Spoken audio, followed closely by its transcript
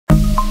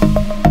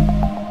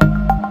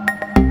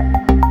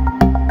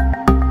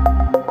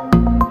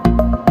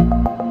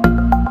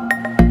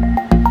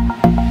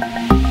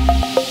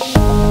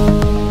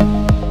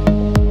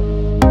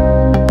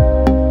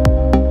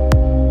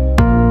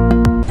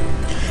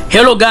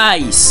Hello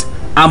guys,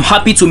 I'm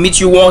happy to meet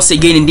you once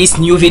again in this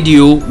new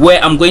video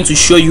where I'm going to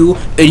show you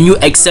a new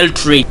Excel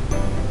trick.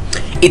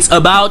 It's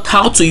about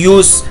how to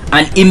use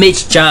an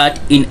image chart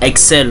in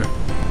Excel.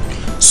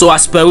 So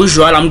as per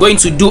usual, I'm going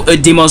to do a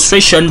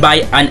demonstration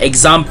by an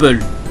example.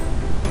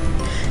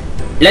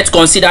 Let's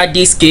consider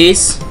this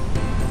case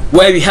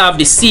where we have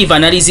the sieve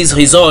analysis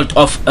result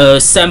of a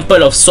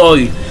sample of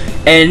soil,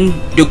 and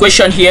the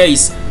question here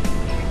is,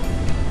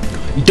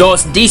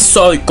 does this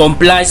soil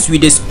comply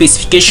with the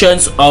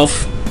specifications of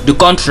the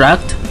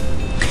contract?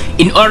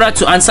 In order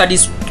to answer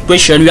this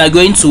question, we are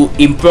going to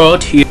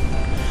import here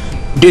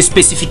the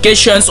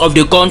specifications of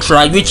the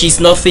contract, which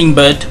is nothing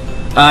but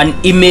an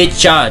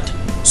image chart.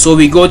 So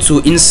we go to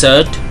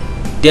insert,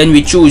 then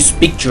we choose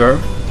picture.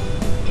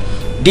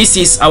 This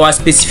is our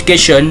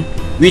specification,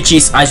 which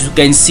is, as you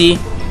can see,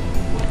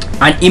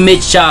 an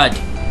image chart.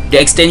 The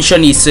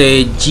extension is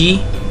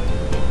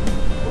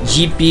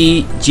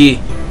GPG.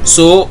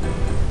 So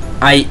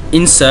I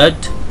insert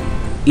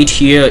it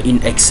here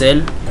in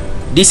Excel.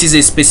 This is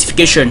a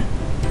specification.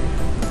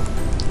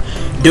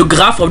 The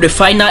graph of the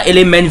final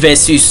element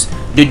versus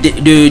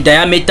the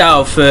diameter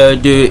of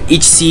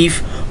each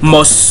sieve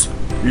must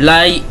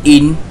lie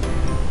in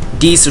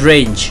this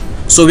range.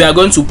 So we are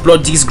going to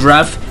plot this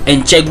graph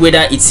and check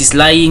whether it is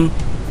lying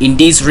in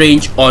this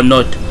range or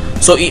not.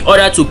 So in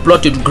order to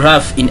plot the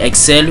graph in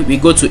Excel, we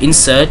go to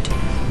insert,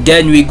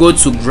 then we go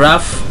to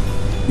graph,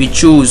 we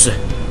choose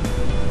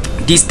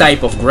this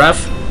type of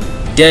graph,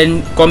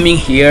 then coming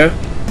here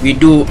we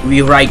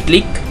right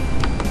click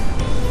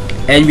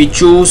and we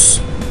choose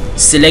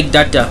select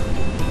data,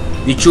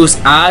 we choose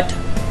add,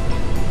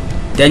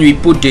 then we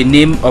put the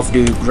name of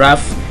the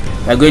graph.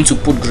 We are going to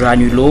put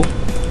granular.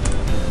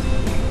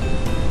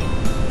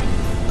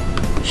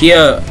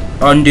 Here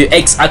on the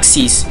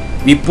x-axis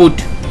we put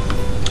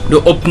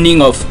the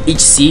opening of each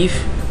sieve,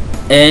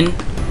 and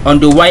on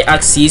the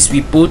y-axis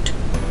we put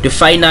the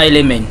final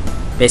element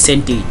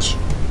percentage,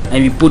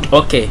 and we put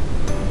OK.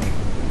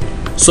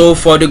 So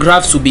for the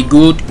graph to be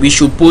good, we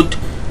should put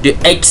the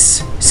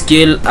x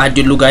scale at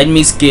the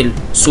logarithmic scale.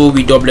 So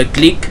we double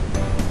click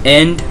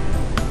and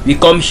we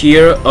come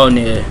here on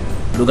a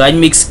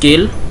logarithmic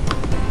scale.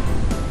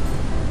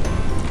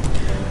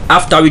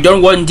 After, we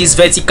don't want this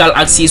vertical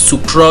axis to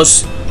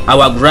cross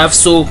our graph,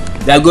 so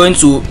we are going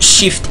to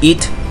shift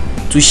it.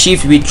 To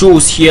shift, we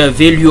choose here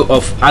value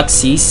of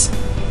axis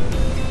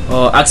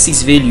or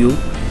axis value,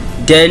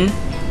 then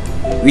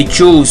we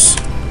choose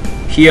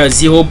here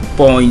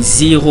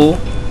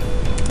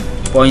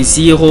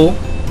 0.0,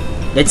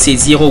 let's say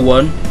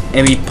 0.1,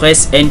 and we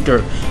press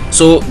enter.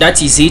 So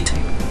that is it.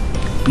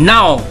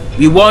 Now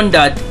we want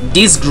that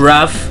this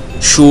graph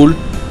should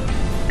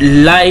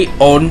lie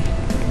on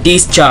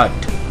this chart.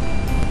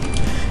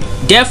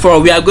 Therefore,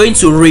 we are going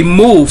to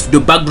remove the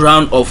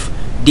background of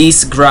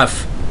this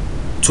graph.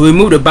 To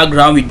remove the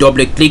background, we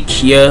double click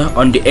here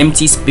on the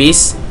empty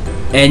space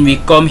and we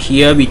come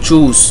here, we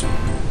choose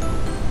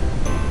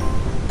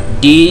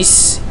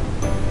this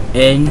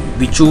and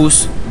we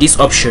choose this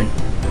option.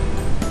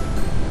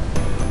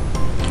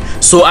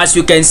 So as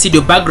you can see,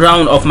 the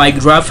background of my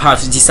graph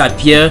has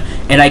disappeared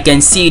and I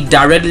can see it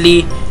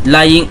directly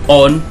lying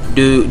on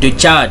the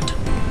chart.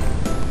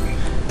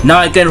 Now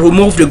I can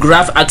remove the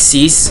graph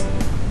axis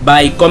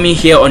by coming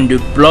here on the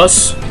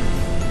plus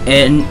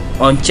and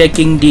on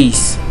checking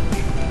this.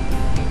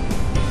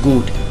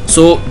 Good.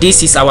 So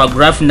this is our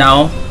graph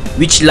now,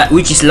 which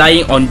is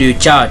lying on the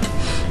chart.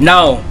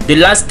 Now the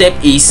last step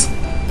is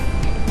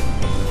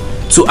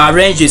to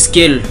arrange the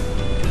scale.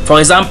 For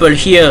example,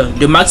 here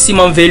the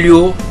maximum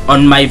value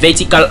on my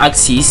vertical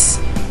axis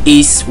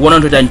is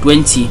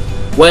 120,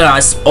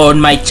 whereas on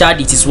my chart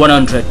it is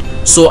 100.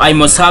 So I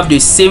must have the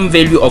same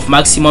value of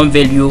maximum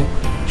value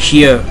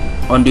here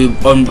on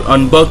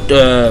both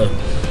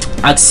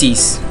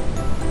axes.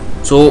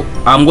 So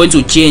I'm going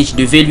to change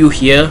the value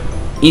here.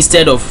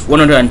 Instead of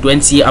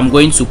 120, I'm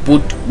going to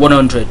put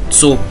 100.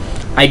 So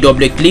I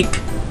double click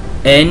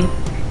and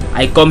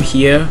I come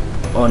here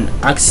on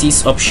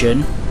axis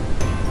option,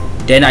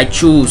 then I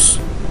choose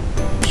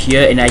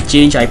here and I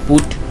change. I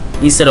put,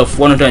 instead of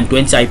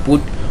 120, I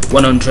put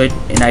 100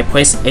 and I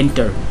press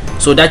enter.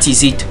 So that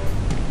is it.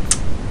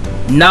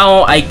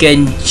 Now I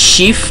can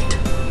shift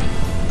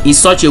in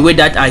such a way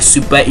that I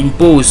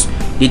superimpose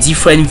the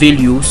different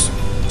values.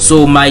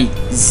 So my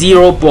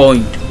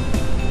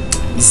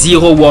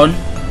 0.01,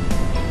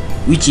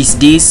 which is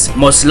this,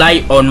 must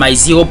lie on my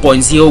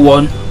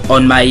 0.01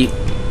 on my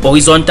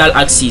horizontal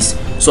axis.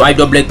 So I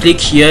double click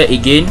here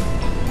again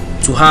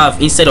to have,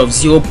 instead of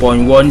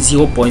 0.1,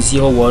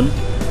 0.01.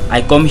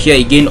 I come here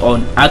again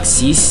on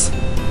axis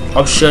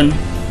option,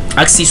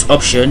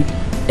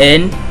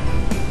 and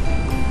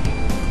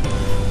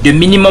the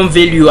minimum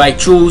value I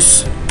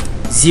choose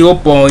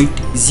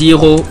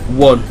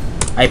 0.01.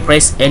 I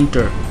press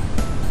enter.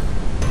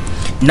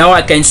 Now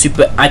I can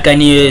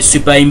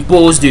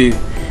superimpose the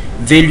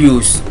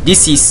values.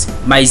 This is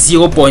my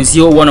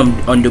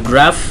 0.01 on the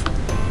graph,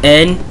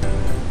 and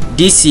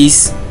this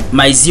is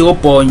my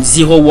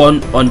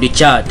 0.01 on the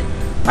chart.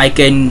 I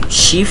can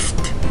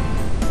shift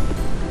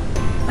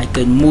I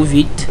can move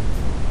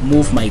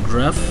my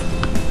graph,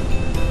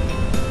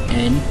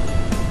 and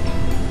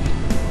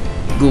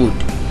good.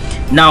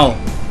 Now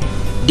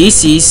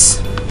this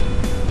is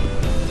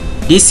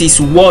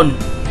one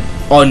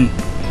on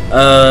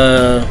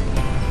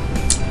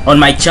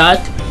my chart,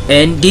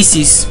 and this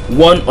is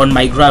one on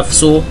my graph,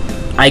 so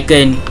I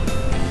can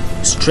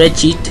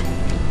stretch it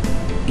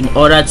in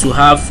order to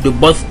have the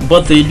both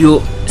value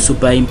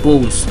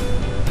superimposed.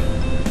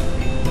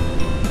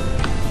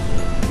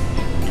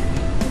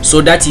 So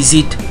that is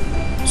it.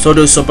 So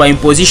the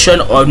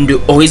superimposition on the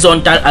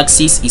horizontal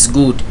axis is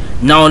good.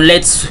 Now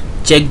let's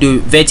check the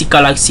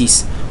vertical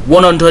axis.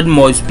 100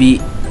 must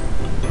be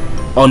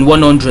on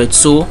 100,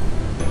 so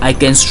I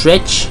can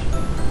stretch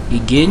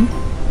again.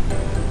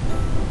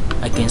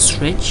 I can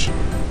stretch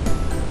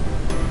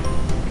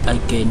a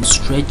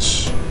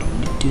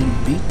little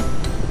bit,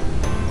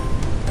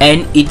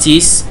 and it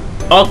is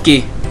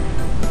okay.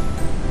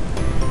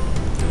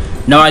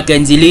 Now I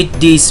can delete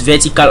this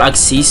vertical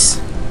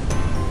axis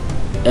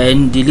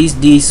and delete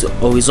this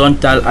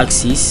horizontal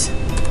axis.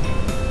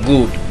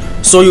 Good.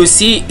 So you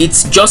see,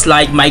 it's just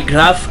like my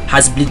graph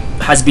has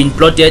been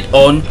plotted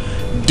on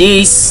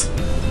this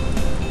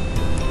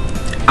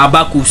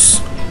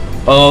abacus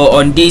or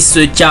on this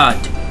chart,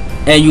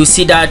 and you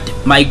see that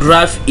my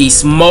graph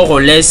is more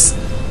or less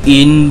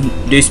in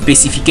the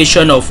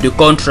specification of the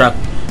contract.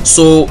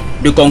 So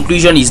the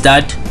conclusion is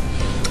that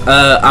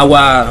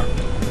our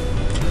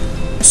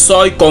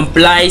soil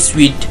complies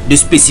with the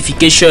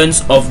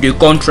specifications of the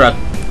contract.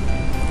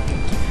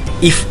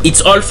 If it's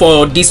all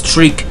for this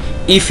trick,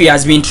 if it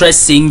has been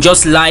interesting,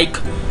 just like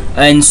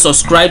and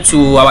subscribe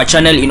to our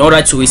channel in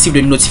order to receive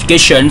the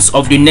notifications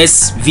of the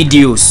next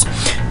videos,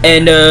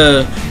 and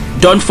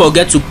don't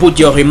forget to put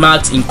your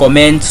remarks in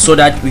comments so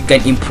that we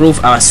can improve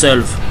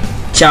ourselves.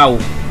 Ciao.